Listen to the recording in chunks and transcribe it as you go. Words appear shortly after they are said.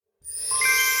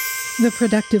The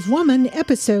Productive Woman,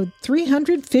 episode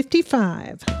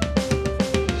 355.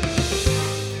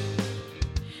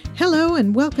 Hello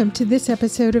and welcome to this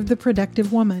episode of The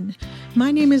Productive Woman.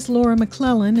 My name is Laura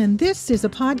McClellan, and this is a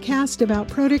podcast about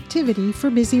productivity for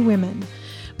busy women.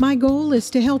 My goal is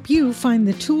to help you find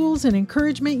the tools and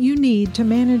encouragement you need to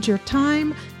manage your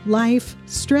time, life,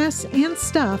 stress, and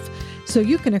stuff so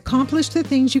you can accomplish the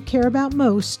things you care about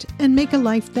most and make a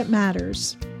life that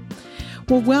matters.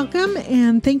 Well, welcome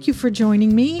and thank you for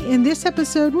joining me. In this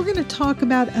episode, we're going to talk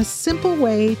about a simple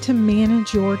way to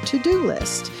manage your to-do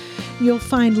list. You'll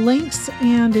find links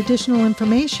and additional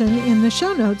information in the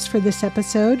show notes for this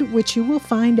episode, which you will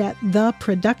find at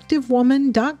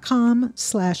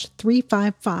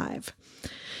theproductivewoman.com/355.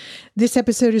 This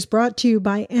episode is brought to you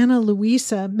by Ana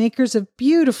Luisa, makers of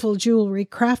beautiful jewelry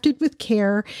crafted with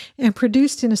care and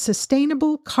produced in a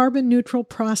sustainable, carbon-neutral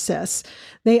process.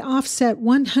 They offset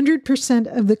 100%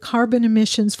 of the carbon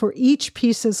emissions for each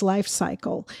piece's life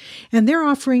cycle. And they're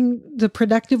offering the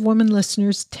Productive Woman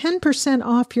listeners 10%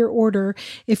 off your order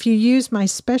if you use my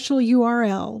special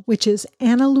URL, which is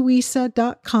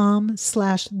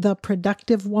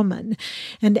analuisa.com/theproductivewoman.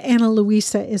 And Ana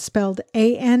Luisa is spelled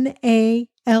ANALUISA.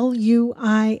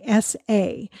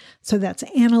 So that's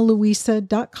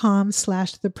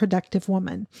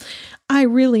analuisa.com/theproductivewoman. I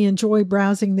really enjoy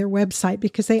browsing their website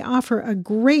because they offer a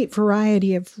great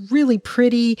variety of really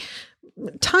pretty,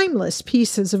 timeless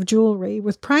pieces of jewelry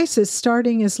with prices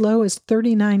starting as low as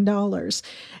 $39.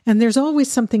 And there's always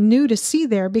something new to see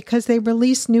there because they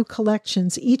release new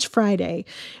collections each Friday.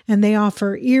 And they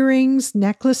offer earrings,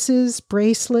 necklaces,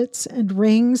 bracelets, and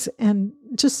rings, and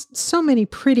just so many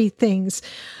pretty things.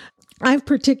 I've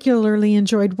particularly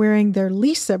enjoyed wearing their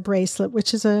Lisa bracelet,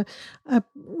 which is a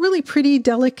really pretty,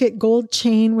 delicate gold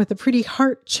chain with a pretty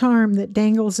heart charm that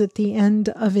dangles at the end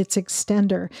of its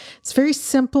extender. It's very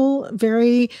simple,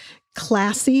 very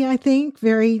classy, I think,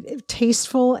 very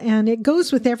tasteful, and it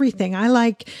goes with everything. I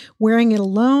like wearing it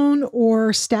alone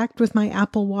or stacked with my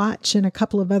Apple Watch and a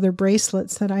couple of other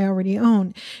bracelets that I already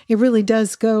own. It really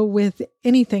does go with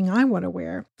anything I want to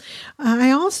wear.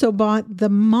 I also bought the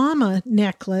Mama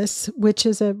necklace, which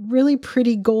is a really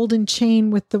pretty golden chain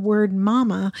with the word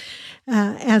Mama,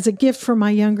 as a gift for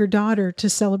my younger daughter to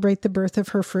celebrate the birth of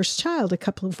her first child a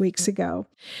couple of weeks ago.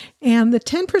 And the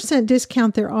 10%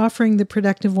 discount they're offering the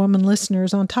Productive Woman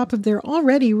listeners on top of their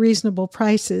already reasonable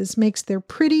prices makes their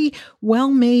pretty,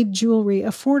 well-made jewelry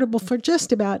affordable for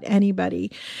just about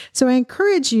anybody. So I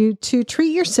encourage you to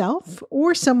treat yourself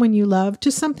or someone you love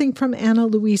to something from Ana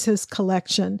Luisa's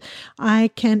collection. I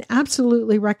can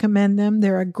absolutely recommend them.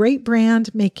 They're a great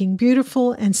brand making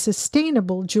beautiful and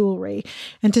sustainable jewelry.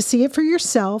 And to see it for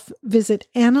yourself, visit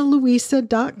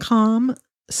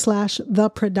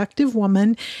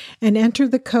analuisa.com/theproductivewoman and enter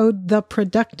the code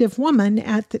theproductivewoman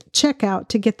at the checkout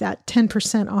to get that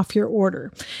 10% off your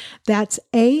order. That's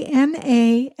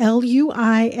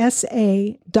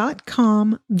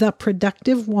analuisa.com,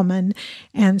 theproductivewoman,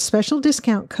 and special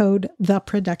discount code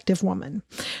theproductivewoman.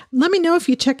 Let me know if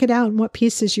you check it out and what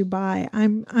pieces you buy.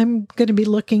 I'm going to be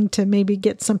looking to maybe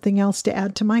get something else to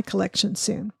add to my collection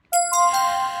soon.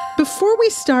 Before we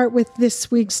start with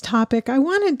this week's topic, I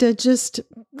wanted to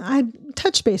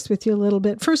touch base with you a little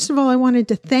bit. First of all, I wanted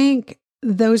to thank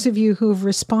those of you who have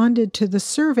responded to the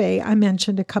survey I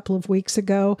mentioned a couple of weeks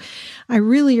ago. I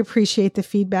really appreciate the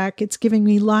feedback. It's giving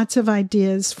me lots of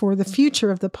ideas for the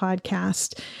future of the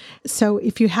podcast. So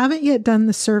if you haven't yet done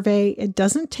the survey, it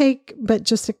doesn't take but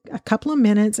just a couple of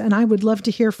minutes, and I would love to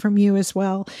hear from you as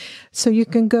well. So you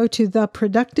can go to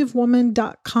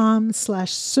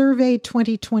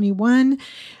theproductivewoman.com/survey2021.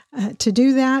 To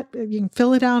do that, you can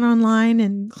fill it out online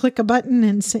and click a button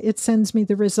and it sends me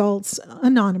the results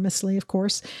anonymously, of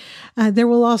course. There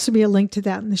will also be a link to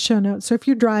that in the show notes. So if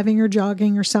you're driving or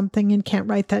jogging or something and can't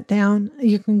write that down,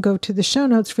 you can go to the show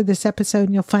notes for this episode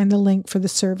and you'll find the link for the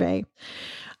survey.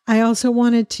 I also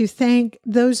wanted to thank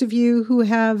those of you who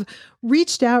have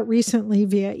reached out recently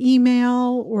via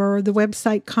email or the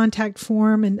website contact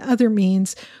form and other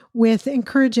means with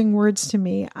encouraging words to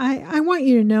me. I want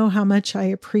you to know how much I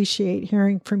appreciate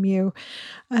hearing from you.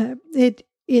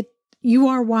 You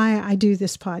are why I do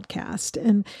this podcast.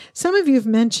 And some of you have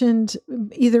mentioned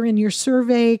either in your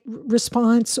survey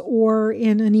response or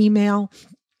in an email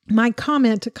my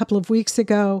comment a couple of weeks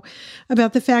ago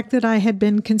about the fact that I had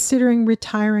been considering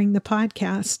retiring the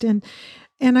podcast.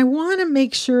 And I want to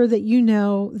make sure that you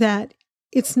know that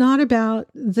it's not about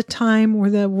the time or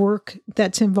the work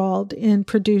that's involved in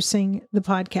producing the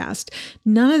podcast.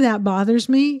 None of that bothers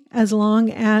me as long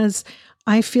as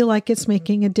I feel like it's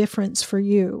making a difference for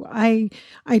you. I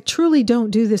truly don't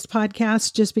do this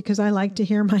podcast just because I like to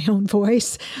hear my own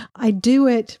voice. I do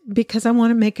it because I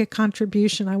want to make a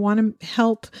contribution. I want to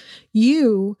help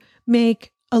you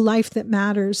make a life that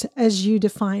matters as you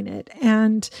define it.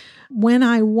 And when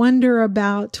I wonder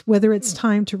about whether it's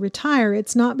time to retire,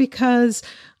 it's not because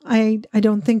I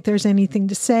don't think there's anything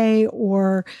to say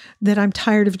or that I'm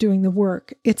tired of doing the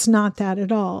work. It's not that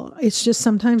at all. It's just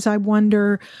sometimes I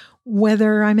wonder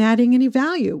whether I'm adding any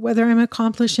value, whether I'm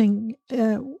accomplishing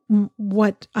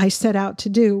what I set out to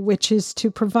do, which is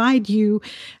to provide you,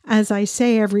 as I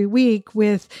say every week,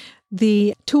 with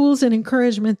the tools and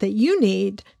encouragement that you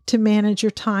need to manage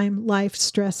your time, life,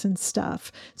 stress, and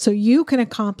stuff, so you can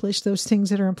accomplish those things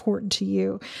that are important to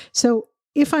you. So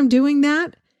if I'm doing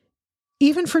that,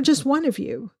 even for just one of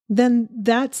you, then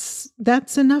that's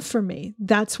enough for me.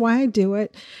 That's why I do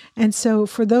it. And so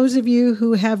for those of you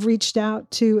who have reached out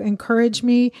to encourage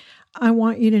me, I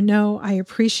want you to know I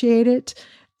appreciate it.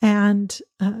 And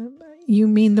you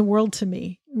mean the world to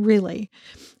me, really.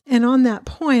 And on that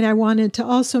point, I wanted to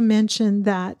also mention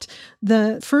that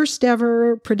the first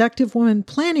ever Productive Woman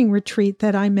Planning Retreat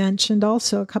that I mentioned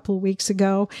also a couple of weeks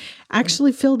ago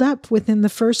actually filled up within the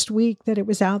first week that it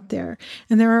was out there.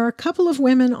 And there are a couple of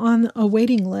women on a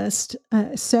waiting list.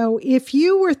 So if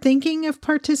you were thinking of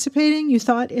participating, you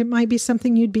thought it might be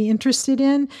something you'd be interested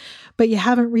in, but you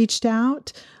haven't reached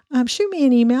out, shoot me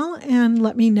an email and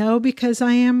let me know, because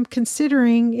I am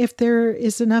considering, if there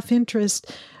is enough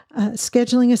interest,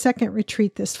 scheduling a second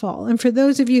retreat this fall. And for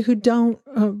those of you who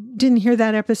didn't hear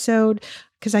that episode,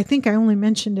 because I think I only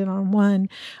mentioned it on one,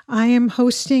 I am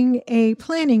hosting a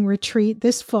planning retreat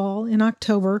this fall in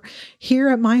October here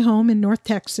at my home in North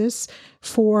Texas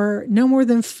for no more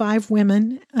than 5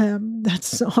 women.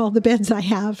 That's all the beds I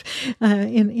have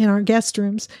in our guest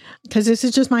rooms, because this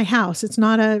is just my house. It's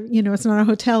not it's not a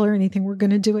hotel or anything. We're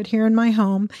going to do it here in my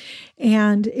home,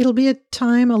 and it'll be a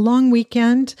long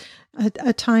weekend,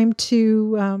 a time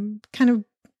to kind of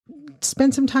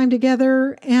spend some time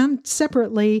together and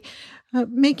separately,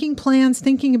 making plans,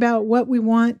 thinking about what we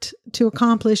want to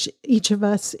accomplish, each of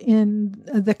us, in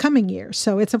the coming year.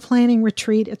 So it's a planning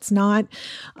retreat. It's not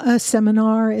a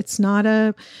seminar. It's not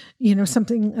a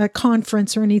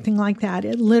conference or anything like that.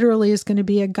 It literally is going to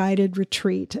be a guided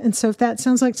retreat. And so if that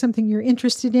sounds like something you're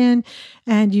interested in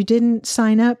and you didn't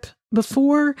sign up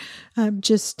before,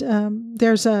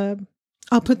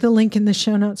 I'll put the link in the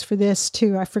show notes for this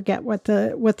too. I forget what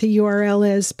the URL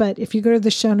is, but if you go to the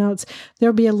show notes,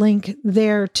 there'll be a link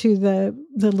there to the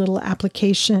little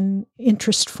application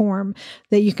interest form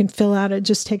that you can fill out. It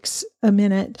just takes a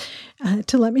minute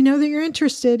to let me know that you're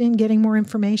interested in getting more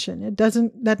information.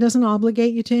 That doesn't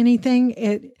obligate you to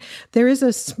anything. There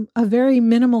is a very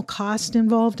minimal cost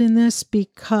involved in this,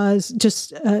 because just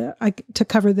to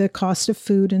cover the cost of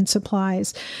food and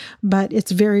supplies, but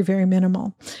it's very, very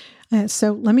minimal.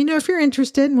 So let me know if you're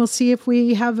interested, and we'll see if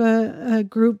we have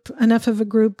enough of a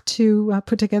group to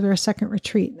put together a second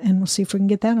retreat, and we'll see if we can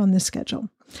get that on the schedule.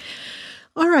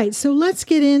 All right, so let's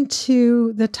get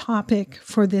into the topic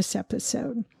for this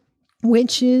episode,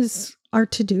 which is our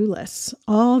to-do lists,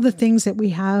 all the things that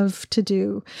we have to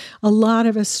do. A lot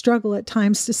of us struggle at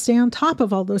times to stay on top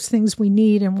of all those things we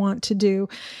need and want to do.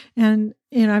 And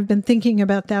I've been thinking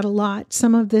about that a lot.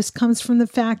 Some of this comes from the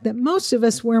fact that most of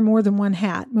us wear more than one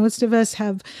hat. Most of us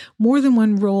have more than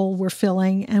one role we're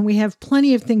filling, and we have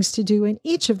plenty of things to do in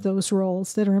each of those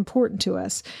roles that are important to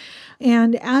us.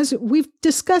 And as we've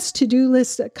discussed to-do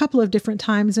lists a couple of different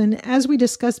times, and as we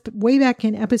discussed way back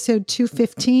in episode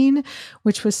 215,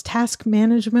 which was Task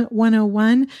Management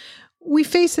 101, we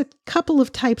face a couple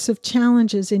of types of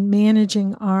challenges in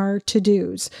managing our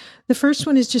to-dos. The first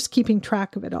one is just keeping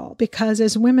track of it all, because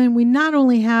as women, we not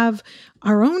only have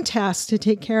our own tasks to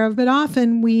take care of, but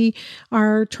often we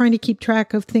are trying to keep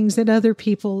track of things that other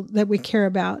people that we care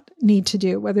about need to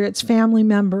do, whether it's family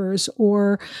members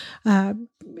or,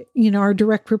 our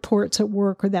direct reports at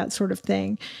work or that sort of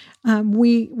thing.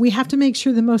 We have to make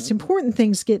sure the most important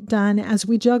things get done as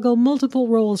we juggle multiple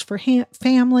roles for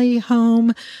family,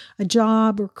 home, a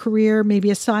job or career, maybe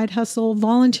a side hustle,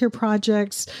 volunteer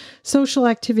projects, social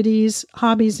activities,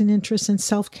 hobbies and interests, and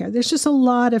self-care. There's just a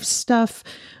lot of stuff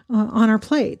on our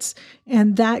plates,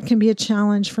 and that can be a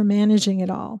challenge for managing it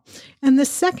all. And the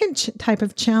second type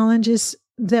of challenge is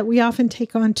that we often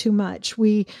take on too much.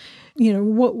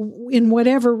 In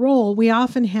whatever role, we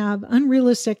often have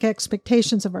unrealistic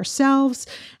expectations of ourselves,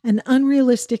 an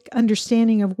unrealistic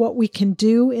understanding of what we can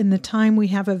do in the time we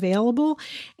have available,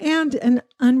 and an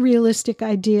unrealistic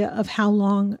idea of how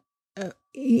long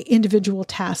individual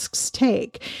tasks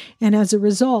take. And as a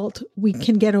result, we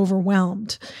can get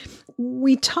overwhelmed.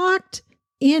 We talked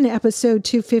in episode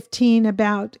 215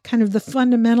 about kind of the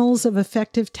fundamentals of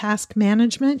effective task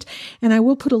management. And I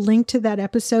will put a link to that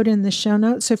episode in the show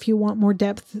notes. So if you want more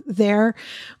depth there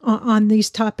on these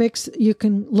topics, you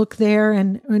can look there,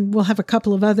 and we'll have a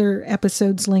couple of other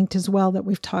episodes linked as well that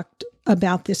we've talked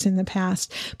about this in the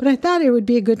past. But I thought it would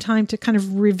be a good time to kind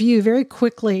of review very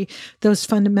quickly those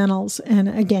fundamentals. And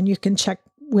again, you can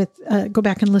go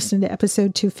back and listen to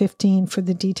episode 215 for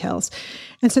the details.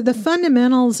 And so the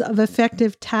fundamentals of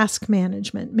effective task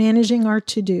management, managing our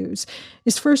to-dos,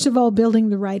 is first of all building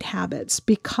the right habits,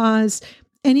 because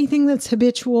anything that's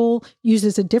habitual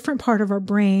uses a different part of our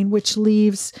brain, which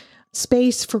leaves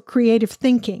space for creative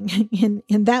thinking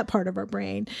in that part of our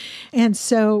brain. And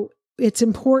so it's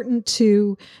important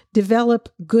to develop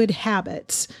good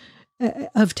habits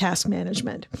of task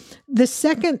management. The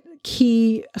second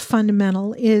key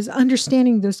fundamental is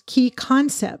understanding those key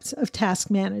concepts of task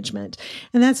management.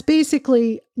 And that's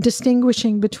basically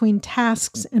distinguishing between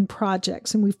tasks and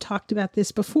projects. And we've talked about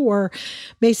this before.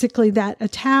 Basically, that a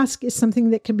task is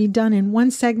something that can be done in one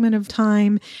segment of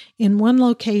time, in one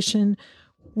location,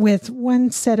 with one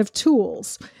set of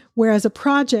tools. Whereas a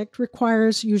project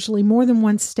requires usually more than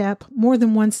one step, more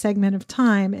than one segment of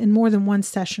time, and more than one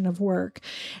session of work.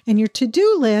 And your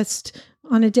to-do list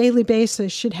on a daily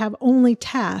basis should have only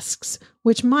tasks,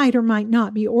 which might or might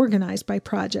not be organized by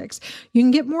projects. You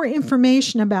can get more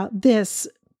information about this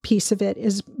piece of it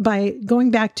is by going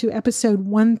back to episode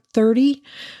 130,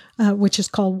 which is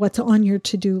called What's on Your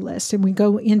To-Do List. And we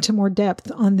go into more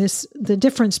depth on this, the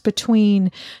difference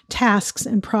between tasks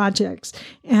and projects,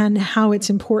 and how it's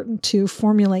important to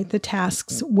formulate the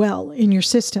tasks well in your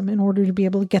system in order to be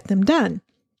able to get them done.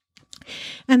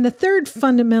 And the third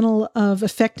fundamental of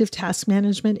effective task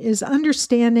management is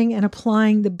understanding and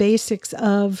applying the basics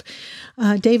of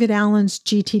David Allen's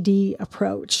GTD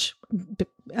approach.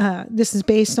 This is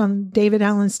based on David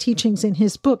Allen's teachings in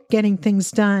his book, Getting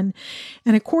Things Done.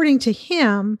 And according to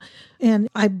him, and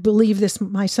I believe this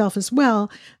myself as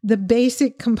well, the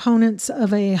basic components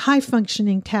of a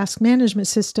high-functioning task management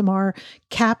system are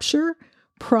capture,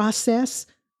 process,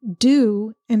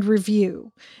 do, and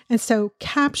review. And so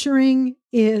capturing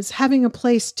is having a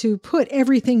place to put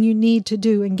everything you need to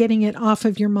do and getting it off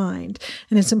of your mind.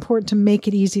 And it's important to make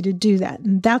it easy to do that.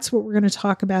 And that's what we're going to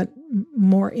talk about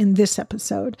more in this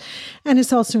episode. And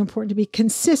it's also important to be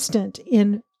consistent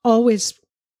in always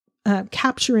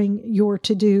capturing your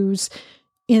to-dos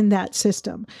in that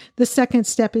system. The second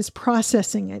step is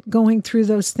processing it, going through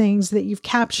those things that you've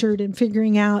captured and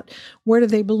figuring out, where do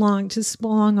they belong? Does this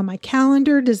belong on my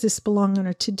calendar? Does this belong on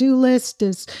a to-do list?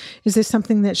 Is this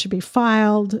something that should be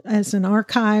filed as an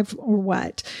archive, or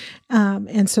what?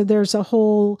 And so there's a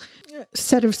whole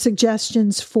set of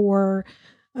suggestions for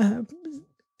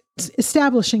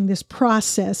establishing this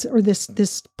process, or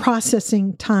this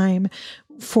processing time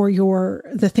for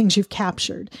the things you've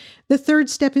captured. The third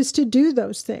step is to do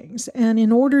those things. And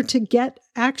in order to get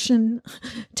action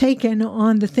taken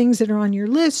on the things that are on your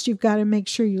list, you've got to make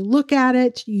sure you look at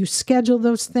it, you schedule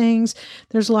those things.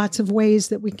 There's lots of ways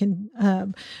that we can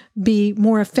be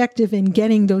more effective in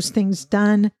getting those things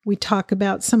done. We talk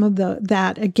about some of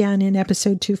that again in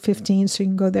episode 215, so you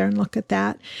can go there and look at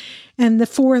that. And the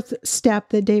fourth step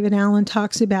that David Allen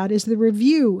talks about is the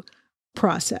review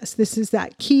process. This is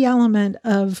that key element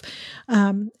of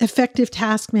effective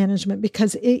task management,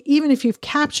 because even if you've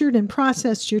captured and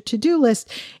processed your to-do list,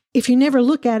 if you never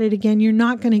look at it again, you're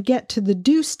not going to get to the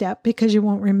do step because you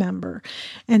won't remember.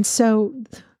 And so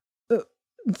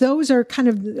those are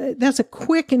that's a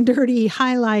quick and dirty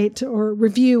highlight or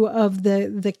review of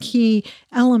the key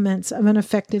elements of an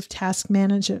effective task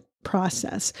management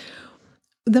process.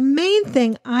 The main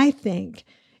thing, I think,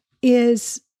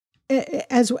 is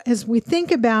as we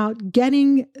think about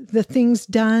getting the things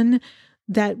done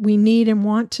that we need and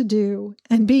want to do,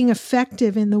 and being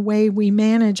effective in the way we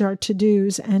manage our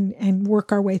to-dos and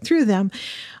work our way through them,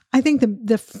 I think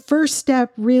the first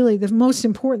step, really the most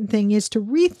important thing, is to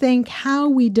rethink how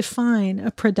we define a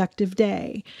productive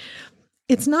day.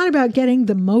 It's not about getting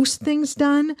the most things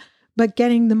done, but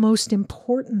getting the most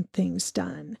important things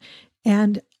done.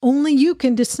 And only you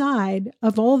can decide,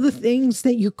 of all the things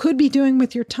that you could be doing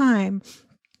with your time,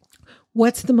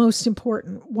 what's the most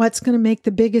important, what's going to make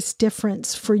the biggest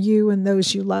difference for you and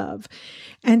those you love.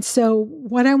 And so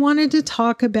what I wanted to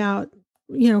talk about,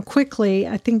 quickly,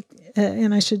 I think,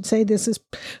 and I should say this is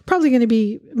probably going to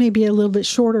be maybe a little bit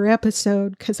shorter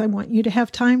episode, because I want you to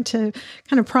have time to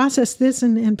kind of process this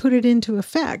and put it into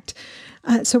effect.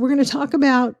 So we're going to talk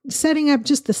about setting up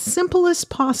just the simplest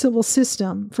possible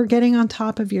system for getting on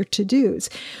top of your to-dos.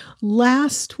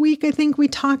 Last week, I think we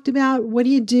talked about what do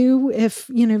you do if,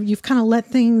 you've kind of let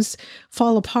things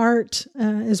fall apart,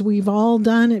 as we've all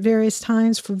done at various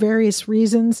times for various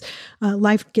reasons.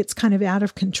 Life gets kind of out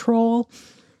of control.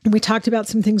 And we talked about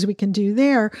some things we can do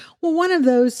there. Well, one of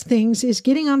those things is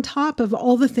getting on top of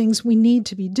all the things we need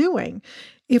to be doing.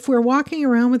 If we're walking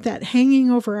around with that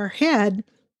hanging over our head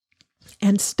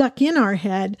and stuck in our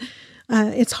head,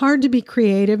 it's hard to be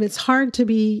creative. It's hard to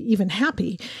be even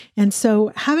happy. And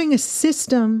so having a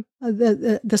system,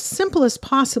 the simplest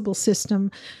possible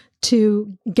system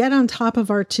to get on top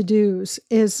of our to-dos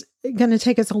is going to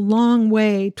take us a long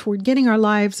way toward getting our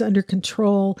lives under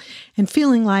control and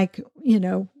feeling like,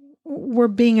 we're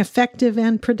being effective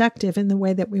and productive in the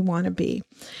way that we want to be.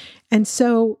 And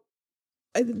so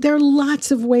there are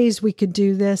lots of ways we could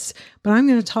do this, but I'm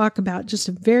going to talk about just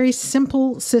a very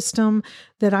simple system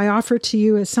that I offer to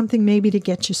you as something maybe to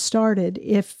get you started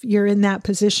if you're in that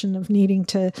position of needing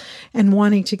to and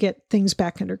wanting to get things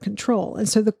back under control. And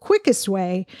so the quickest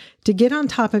way to get on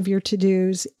top of your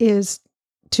to-dos is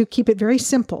to keep it very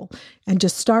simple and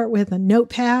just start with a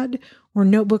notepad or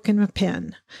notebook and a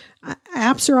pen.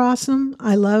 Apps are awesome.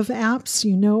 I love apps.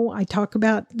 I talk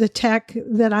about the tech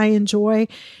that I enjoy,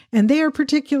 and they are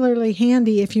particularly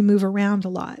handy if you move around a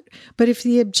lot. But if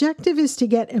the objective is to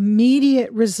get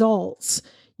immediate results,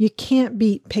 you can't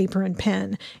beat paper and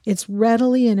pen. It's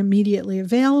readily and immediately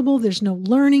available. There's no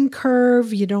learning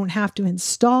curve. You don't have to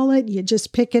install it. You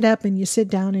just pick it up and you sit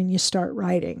down and you start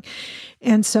writing.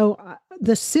 And so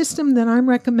the system that I'm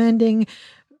recommending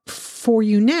for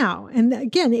you now. And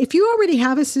again, if you already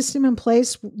have a system in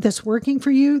place that's working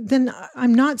for you, then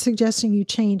I'm not suggesting you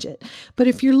change it. But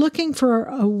if you're looking for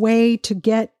a way to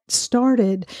get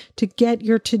started, to get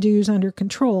your to-dos under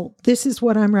control, this is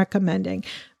what I'm recommending,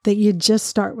 that you just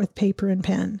start with paper and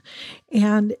pen.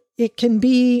 And it can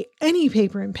be any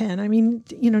paper and pen. I mean,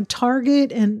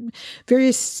 Target and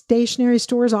various stationery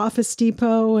stores, Office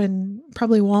Depot and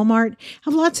probably Walmart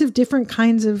have lots of different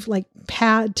kinds of like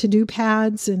to-do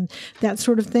pads and that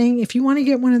sort of thing. If you want to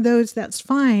get one of those, that's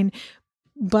fine.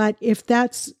 But if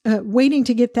that's waiting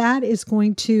to get that is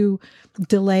going to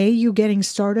delay you getting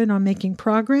started on making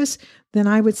progress, then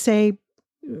I would say,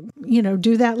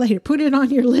 do that later. Put it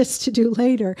on your list to do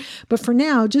later. But for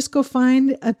now, just go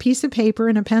find a piece of paper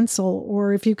and a pencil,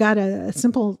 or if you've got a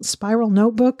simple spiral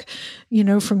notebook,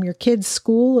 from your kid's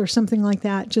school or something like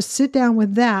that, just sit down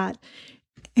with that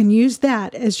and use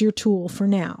that as your tool for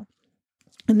now.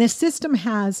 And this system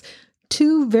has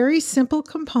two very simple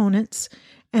components,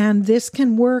 and this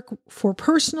can work for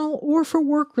personal or for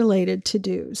work-related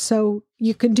to-dos. So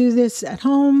you can do this at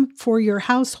home for your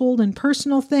household and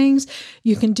personal things.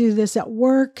 You can do this at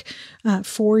work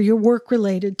for your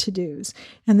work-related to-dos.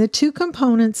 And the two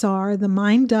components are the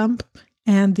mind dump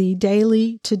and the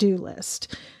daily to-do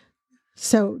list.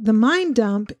 So the mind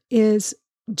dump is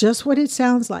just what it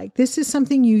sounds like. This is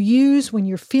something you use when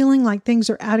you're feeling like things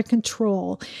are out of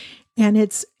control. And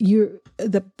it's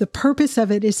the purpose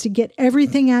of it is to get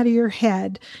everything out of your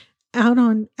head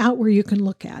out where you can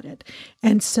look at it.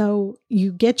 And so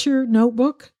you get your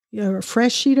notebook, a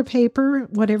fresh sheet of paper,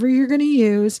 whatever you're going to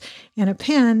use, and a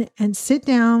pen, and sit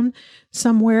down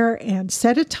somewhere and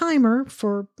set a timer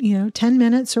for 10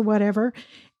 minutes or whatever,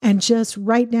 and just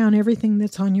write down everything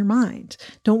that's on your mind.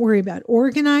 Don't worry about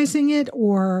organizing it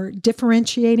or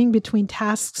differentiating between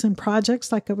tasks and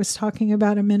projects like I was talking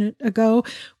about a minute ago.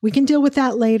 We can deal with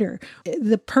that later.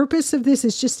 The purpose of this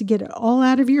is just to get it all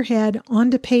out of your head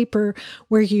onto paper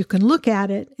where you can look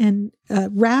at it and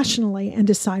rationally and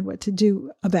decide what to do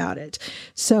about it.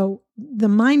 So the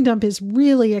mind dump is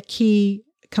really a key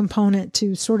component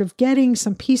to sort of getting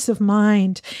some peace of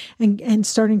mind and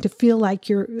starting to feel like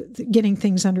you're getting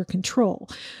things under control.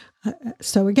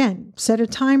 So again, set a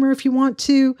timer if you want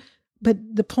to, but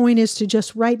the point is to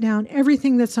just write down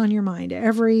everything that's on your mind,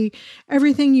 everything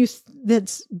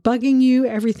that's bugging you,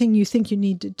 everything you think you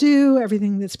need to do,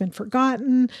 everything that's been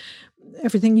forgotten,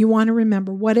 everything you want to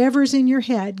remember, whatever's in your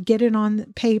head, get it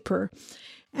on paper.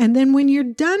 And then when you're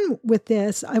done with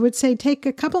this, I would say take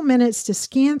a couple minutes to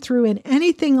scan through, and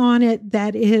anything on it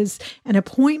that is an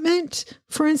appointment,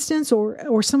 for instance,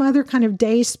 or some other kind of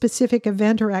day-specific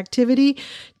event or activity,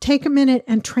 take a minute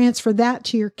and transfer that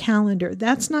to your calendar.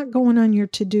 That's not going on your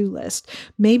to-do list.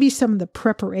 Maybe some of the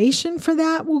preparation for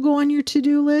that will go on your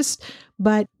to-do list,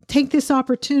 but take this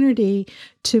opportunity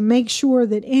to make sure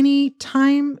that any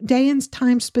day and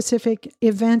time specific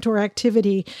event or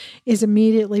activity is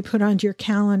immediately put onto your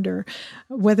calendar,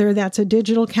 whether that's a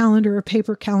digital calendar or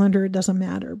paper calendar, it doesn't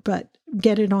matter, but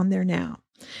get it on there now.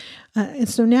 And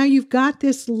so now you've got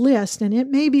this list, and it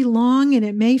may be long and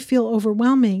it may feel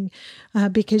overwhelming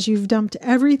because you've dumped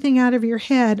everything out of your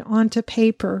head onto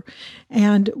paper.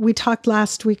 And we talked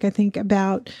last week, I think,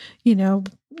 about,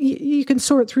 you can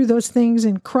sort through those things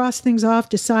and cross things off,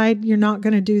 decide you're not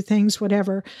going to do things,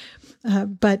 whatever.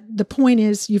 But the point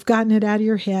is, you've gotten it out of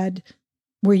your head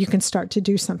where you can start to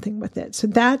do something with it. So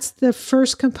that's the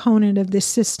first component of this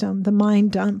system, the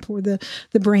mind dump or the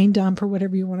brain dump or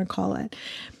whatever you want to call it.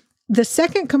 The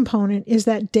second component is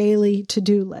that daily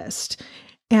to-do list.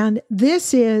 And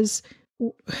this is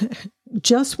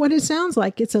just what it sounds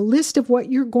like. It's a list of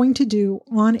what you're going to do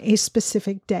on a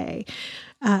specific day.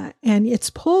 And it's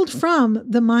pulled from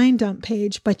the mind dump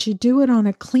page, but you do it on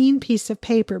a clean piece of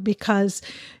paper, because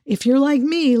if you're like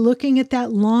me, looking at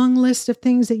that long list of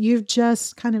things that you've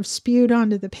just kind of spewed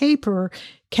onto the paper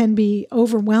can be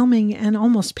overwhelming and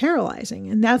almost paralyzing.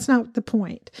 And that's not the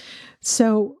point.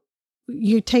 So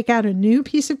you take out a new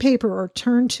piece of paper or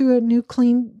turn to a new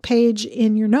clean page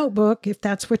in your notebook, if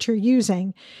that's what you're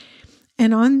using.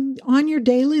 And on your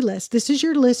daily list, this is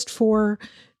your list for,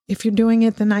 if you're doing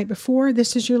it the night before,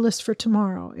 this is your list for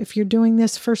tomorrow. If you're doing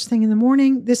this first thing in the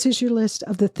morning, this is your list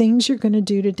of the things you're going to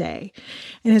do today.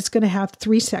 And it's going to have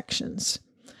 3 sections.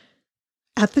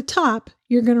 At the top,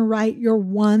 you're going to write your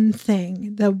one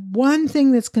thing, the one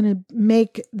thing that's going to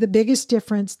make the biggest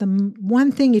difference, the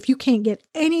one thing, if you can't get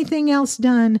anything else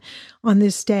done on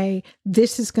this day,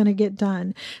 this is going to get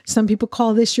done. Some people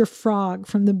call this your frog,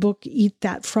 from the book Eat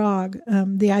That Frog.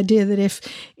 The idea that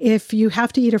if you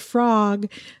have to eat a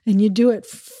frog and you do it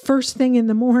first thing in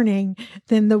the morning,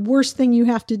 then the worst thing you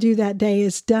have to do that day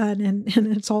is done. And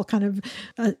it's all kind of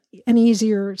an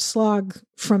easier slog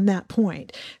from that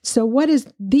point. So what is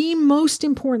the most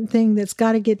important thing that's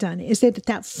got to get done? Is it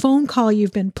that phone call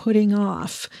you've been putting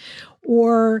off,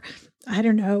 or I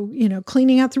don't know,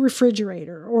 cleaning out the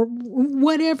refrigerator, or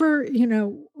whatever,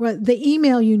 the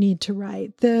email you need to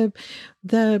write,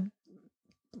 the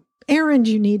errand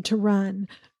you need to run,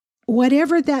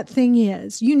 whatever that thing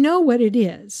is, you know what it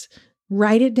is.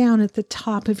 Write it down at the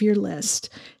top of your list.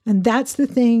 And that's the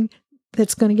thing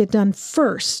that's going to get done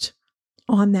first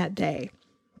on that day.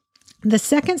 The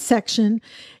second section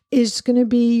is going to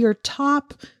be your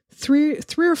top three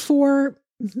or four,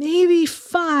 maybe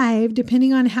 5,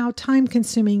 depending on how time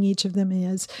consuming each of them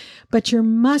is, but your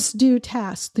must-do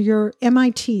tasks, your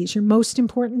MITs, your most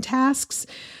important tasks,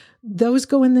 those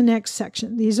go in the next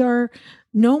section. These are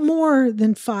no more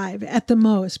than 5 at the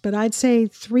most, but I'd say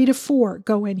 3 to 4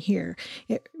 go in here.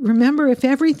 Remember, if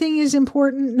everything is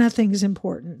important, nothing's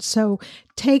important. So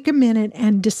take a minute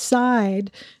and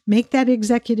decide, make that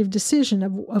executive decision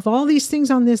of all these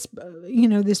things on this,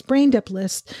 this brain dump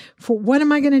list, for what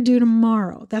am I going to do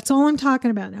tomorrow? That's all I'm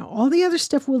talking about now. All the other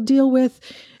stuff we'll deal with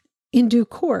in due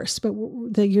course, but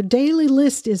your daily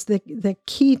list is the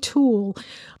key tool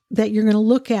that you're going to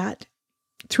look at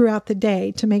throughout the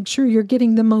day to make sure you're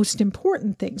getting the most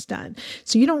important things done.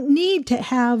 So you don't need to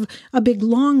have a big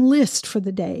long list for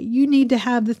the day. You need to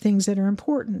have the things that are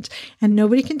important, and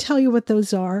nobody can tell you what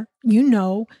those are.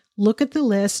 Look at the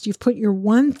list. You've put your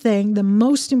one thing, the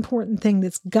most important thing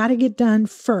that's got to get done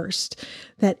first.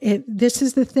 This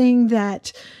is the thing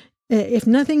that if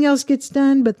nothing else gets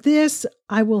done but this,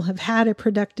 I will have had a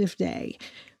productive day.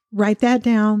 Write that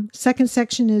down. Second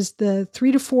section is the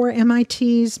 3 to 4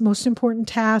 MITs, most important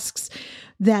tasks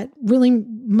that really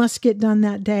must get done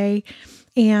that day.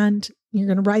 And you're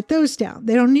going to write those down.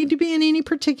 They don't need to be in any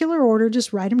particular order.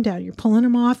 Just write them down. You're pulling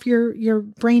them off your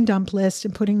brain dump list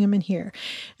and putting them in here.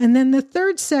 And then the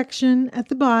third section at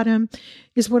the bottom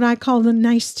is what I call the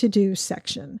nice to do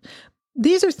section.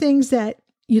 These are things that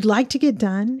you'd like to get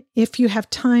done if you have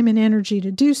time and energy to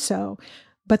do so,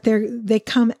 but they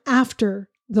come after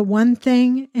the one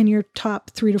thing and your top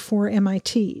 3 to 4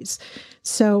 MITs.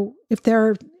 So if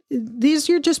these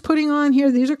you're just putting on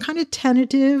here, these are kind of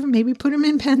tentative, maybe put them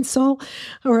in pencil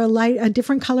or a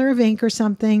different color of ink or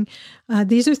something.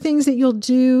 These are things that you'll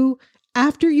do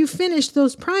after you finish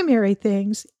those primary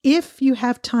things, if you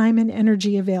have time and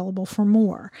energy available for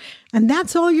more. And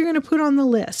that's all you're going to put on the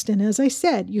list. And as I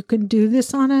said, you can do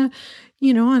this on a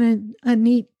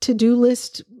neat to-do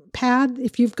list pad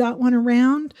if you've got one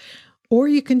around. Or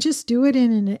you can just do it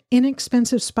in an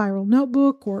inexpensive spiral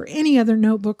notebook or any other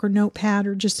notebook or notepad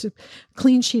or just a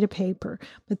clean sheet of paper.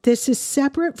 But this is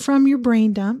separate from your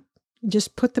brain dump.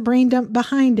 Just put the brain dump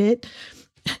behind it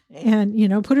and,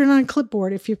 put it on a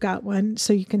clipboard if you've got one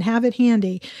so you can have it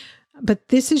handy. But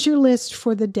this is your list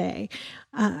for the day.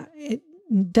 It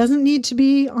doesn't need to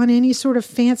be on any sort of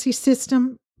fancy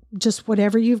system, just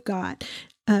whatever you've got.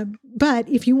 But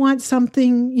if you want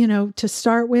something, to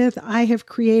start with, I have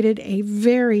created a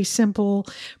very simple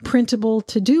printable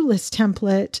to-do list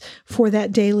template for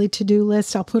that daily to-do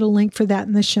list. I'll put a link for that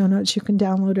in the show notes. You can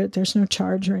download it. There's no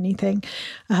charge or anything.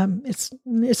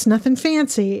 It's nothing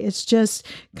fancy. It's just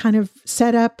kind of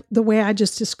set up the way I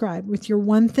just described, with your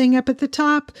one thing up at the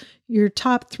top, your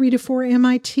top 3 to 4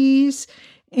 MITs,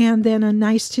 and then a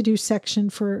nice to-do section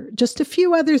for just a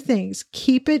few other things.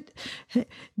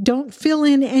 Don't fill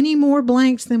in any more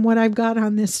blanks than what I've got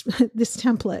on this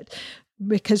template.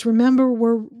 Because remember,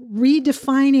 we're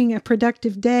redefining a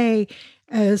productive day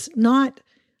as not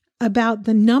about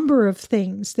the number of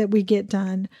things that we get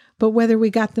done, but whether we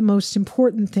got the most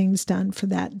important things done for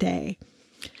that day.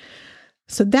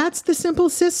 So that's the simple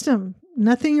system.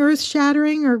 Nothing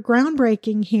earth-shattering or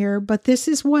groundbreaking here, but this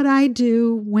is what I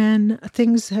do when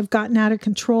things have gotten out of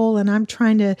control and I'm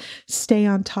trying to stay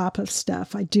on top of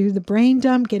stuff. I do the brain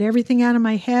dump, get everything out of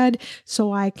my head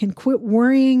so I can quit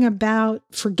worrying about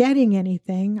forgetting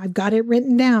anything. I've got it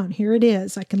written down. Here it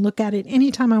is. I can look at it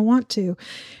anytime I want to.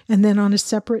 And then on a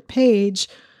separate page,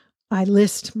 I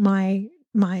list my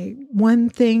one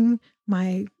thing,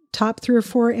 my top 3 or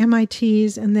 4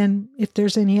 MITs, and then if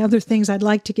there's any other things I'd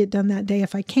like to get done that day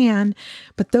if I can.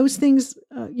 But those things,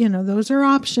 those are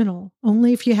optional,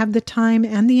 only if you have the time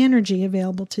and the energy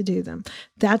available to do them.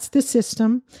 That's the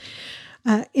system.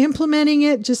 Implementing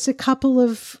it, just a couple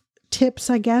of tips,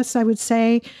 I guess I would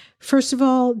say. First of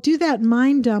all, do that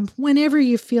mind dump whenever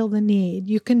you feel the need.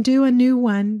 You can do a new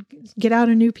one, get out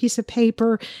a new piece of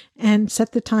paper and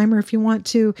set the timer if you want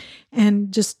to,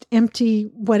 and just empty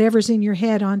whatever's in your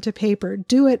head onto paper.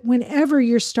 Do it whenever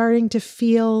you're starting to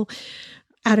feel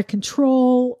out of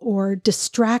control or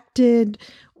distracted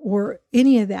or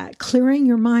any of that. Clearing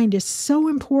your mind is so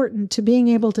important to being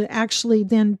able to actually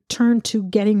then turn to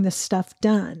getting the stuff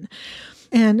done.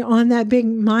 And on that big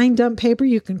mind dump paper,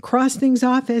 you can cross things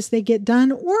off as they get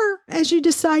done or as you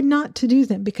decide not to do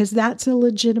them, because that's a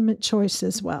legitimate choice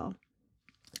as well.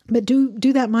 But do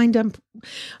that mind dump,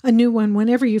 a new one,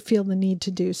 whenever you feel the need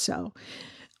to do so.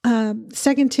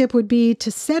 Second tip would be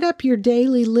to set up your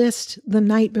daily list the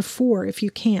night before if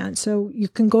you can, so you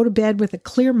can go to bed with a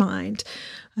clear mind.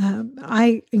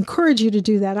 I encourage you to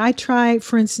do that. I try,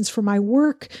 for instance, for my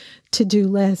work to-do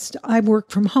list, I work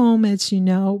from home, as you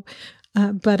know,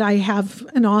 but I have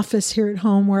an office here at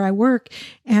home where I work.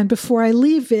 And before I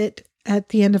leave it at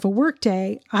the end of a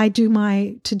workday, I do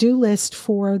my to-do list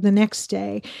for the next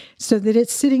day so that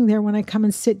it's sitting there when I come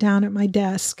and sit down at my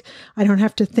desk. I don't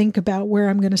have to think about where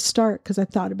I'm going to start because I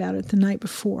thought about it the night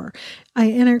before. I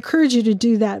encourage you to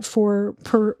do that for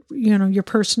your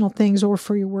personal things or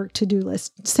for your work to-do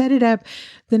list. Set it up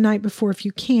the night before if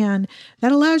you can.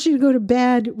 That allows you to go to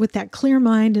bed with that clear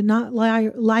mind and not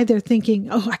lie there thinking,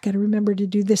 oh, I got to remember to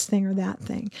do this thing or that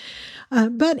thing.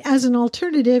 But as an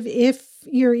alternative, if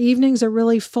your evenings are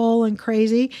really full and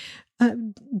crazy,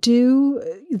 do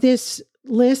this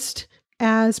list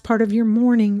as part of your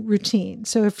morning routine.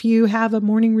 So if you have a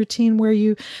morning routine where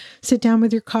you sit down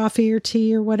with your coffee or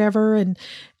tea or whatever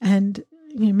and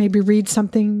maybe read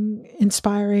something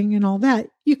inspiring and all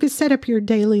that, you could set up your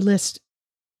daily list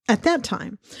at that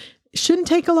time. It shouldn't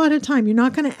take a lot of time. You're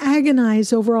not going to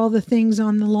agonize over all the things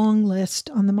on the long list,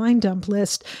 on the mind dump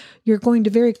list. You're going to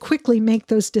very quickly make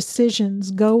those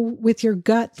decisions. Go with your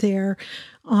gut there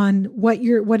on what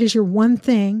is your one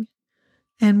thing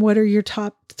and what are your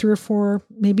top 3 or 4,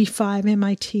 maybe 5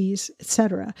 MITs,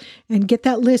 etc. And get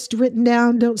that list written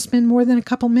down. Don't spend more than a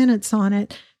couple minutes on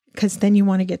it, because then you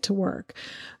want to get to work.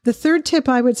 The third tip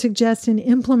I would suggest in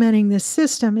implementing this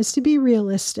system is to be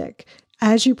realistic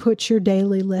as you put your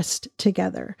daily list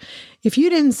together. If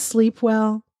you didn't sleep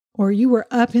well, or you were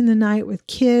up in the night with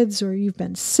kids, or you've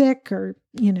been sick, or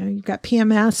you've got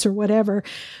PMS or whatever,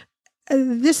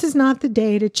 this is not the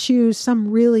day to choose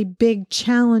some really big,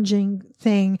 challenging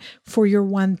thing for your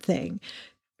one thing.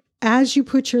 As you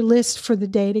put your list for the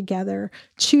day together,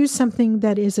 choose something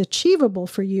that is achievable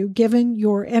for you, given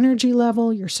your energy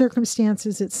level, your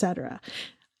circumstances, etc.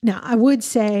 Now, I would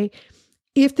say,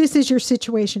 if this is your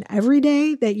situation every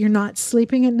day, that you're not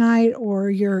sleeping at night, or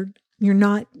you're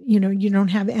not, you don't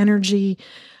have energy,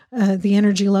 the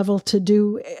energy level to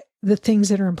do the things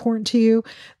that are important to you,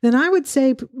 then I would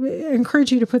say,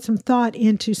 encourage you to put some thought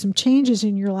into some changes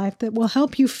in your life that will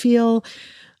help you feel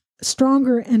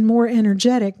stronger and more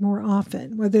energetic more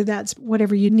often, whether that's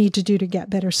whatever you need to do to get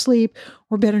better sleep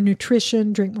or better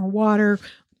nutrition, drink more water,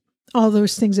 all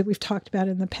those things that we've talked about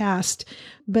in the past.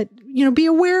 But, be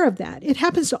aware of that. It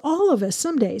happens to all of us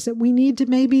some days that we need to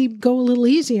maybe go a little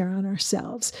easier on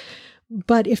ourselves.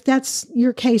 But if that's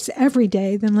your case every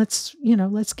day, then let's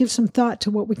give some thought to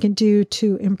what we can do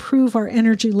to improve our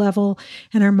energy level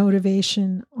and our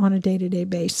motivation on a day-to-day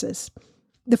basis.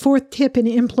 The fourth tip in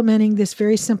implementing this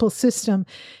very simple system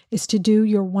is to do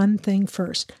your one thing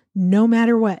first, no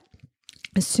matter what.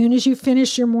 As soon as you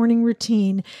finish your morning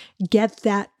routine, get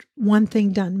that one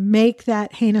thing done. Make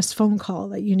that heinous phone call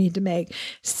that you need to make.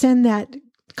 Send that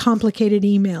complicated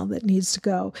email that needs to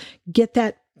go. Get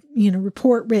that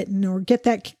report written, or get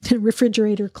that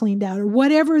refrigerator cleaned out, or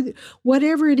whatever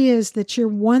it is that your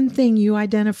one thing you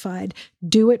identified,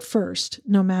 do it first,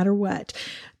 no matter what.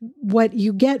 What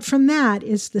you get from that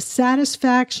is the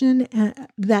satisfaction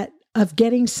of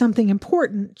getting something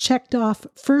important checked off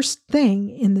first thing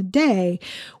in the day,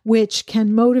 which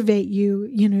can motivate you.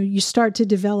 You start to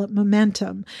develop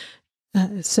momentum.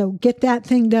 So get that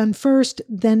thing done first,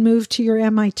 then move to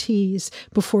your MITs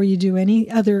before you do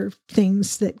any other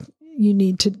things that you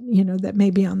need to, that may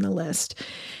be on the list.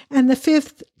 And the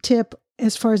fifth tip,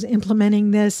 as far as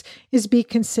implementing this, is be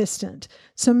consistent.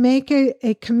 So make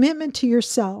a commitment to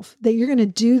yourself that you're going to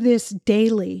do this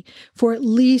daily for at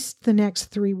least the next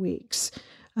 3 weeks.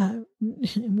 No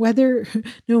matter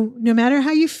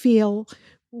how you feel,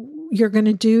 you're going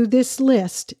to do this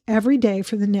list every day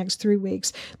for the next 3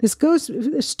 weeks. There's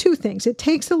two things. It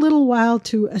takes a little while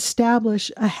to establish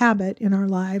a habit in our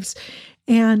lives.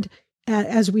 And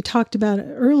as we talked about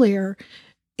earlier,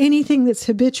 anything that's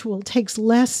habitual takes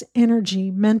less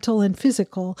energy, mental and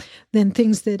physical, than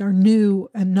things that are new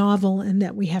and novel and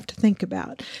that we have to think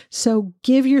about. So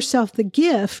give yourself the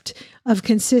gift of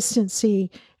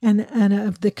consistency and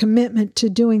of the commitment to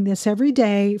doing this every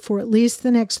day for at least the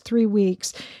next 3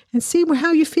 weeks, and see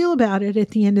how you feel about it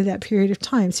at the end of that period of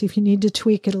time. See if you need to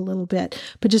tweak it a little bit,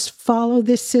 but just follow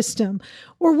this system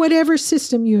or whatever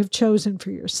system you have chosen for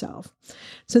yourself.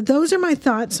 So those are my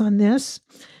thoughts on this.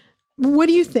 What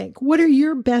do you think? What are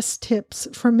your best tips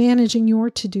for managing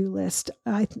your to-do list?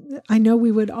 I know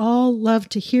we would all love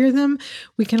to hear them.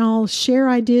 We can all share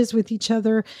ideas with each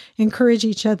other, encourage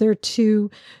each other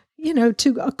to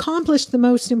accomplish the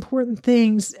most important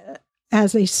things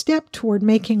as a step toward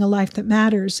making a life that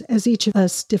matters, as each of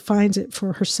us defines it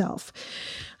for herself.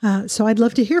 So I'd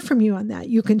love to hear from you on that.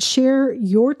 You can share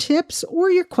your tips or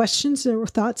your questions or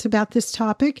thoughts about this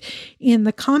topic in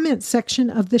the comments section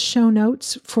of the show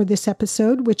notes for this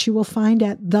episode, which you will find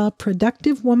at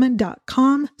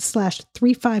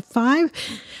theproductivewoman.com/355.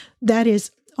 That is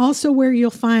also where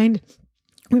you'll find,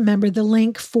 remember, the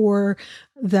link for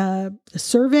the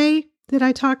survey that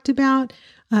I talked about.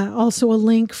 Also a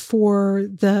link for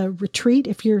the retreat,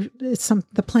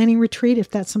 the planning retreat, if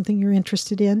that's something you're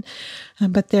interested in.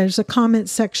 But there's a comment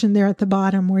section there at the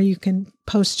bottom where you can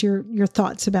post your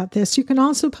thoughts about this. You can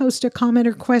also post a comment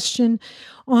or question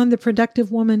on the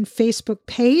Productive Woman Facebook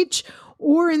page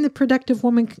or in the Productive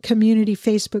Woman Community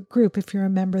Facebook group if you're a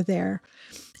member there.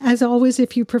 As always,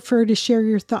 if you prefer to share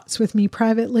your thoughts with me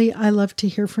privately, I love to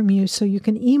hear from you. So you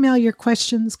can email your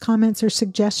questions, comments, or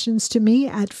suggestions to me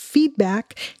at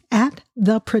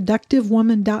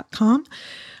feedback@theproductivewoman.com.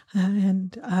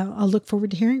 And I'll look forward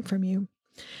to hearing from you.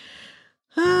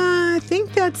 I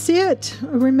think that's it.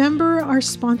 Remember our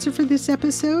sponsor for this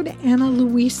episode, Ana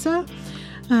Luisa.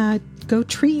 Go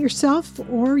treat yourself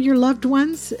or your loved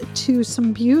ones to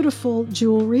some beautiful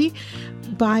jewelry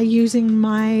by using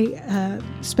my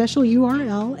special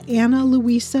URL,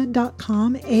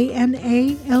 analuisa.com,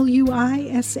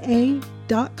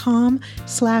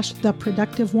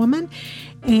 analuisa.com/theproductivewoman,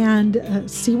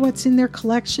 and see what's in their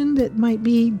collection that might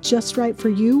be just right for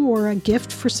you or a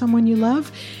gift for someone you love.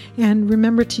 And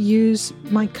remember to use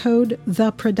my code,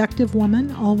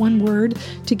 TheProductiveWoman, all one word,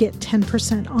 to get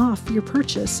 10% off your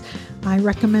purchase. I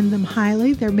recommend them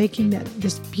highly. They're making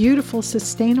this beautiful,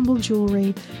 sustainable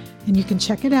jewelry, and you can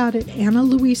check it out at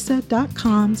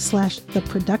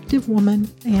analuisa.com/theproductivewoman,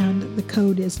 and the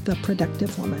code is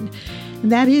TheProductiveWoman.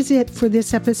 And that is it for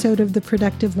this episode of the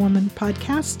Productive Woman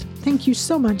podcast. Thank you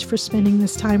so much for spending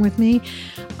this time with me.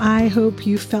 I hope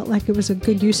you felt like it was a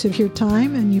good use of your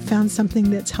time and you found something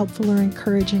that's helpful or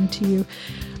encouraging to you.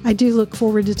 I do look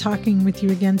forward to talking with you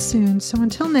again soon. So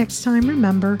until next time,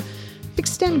 remember,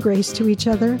 extend grace to each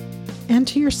other and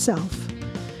to yourself,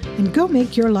 and go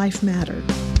make your life matter.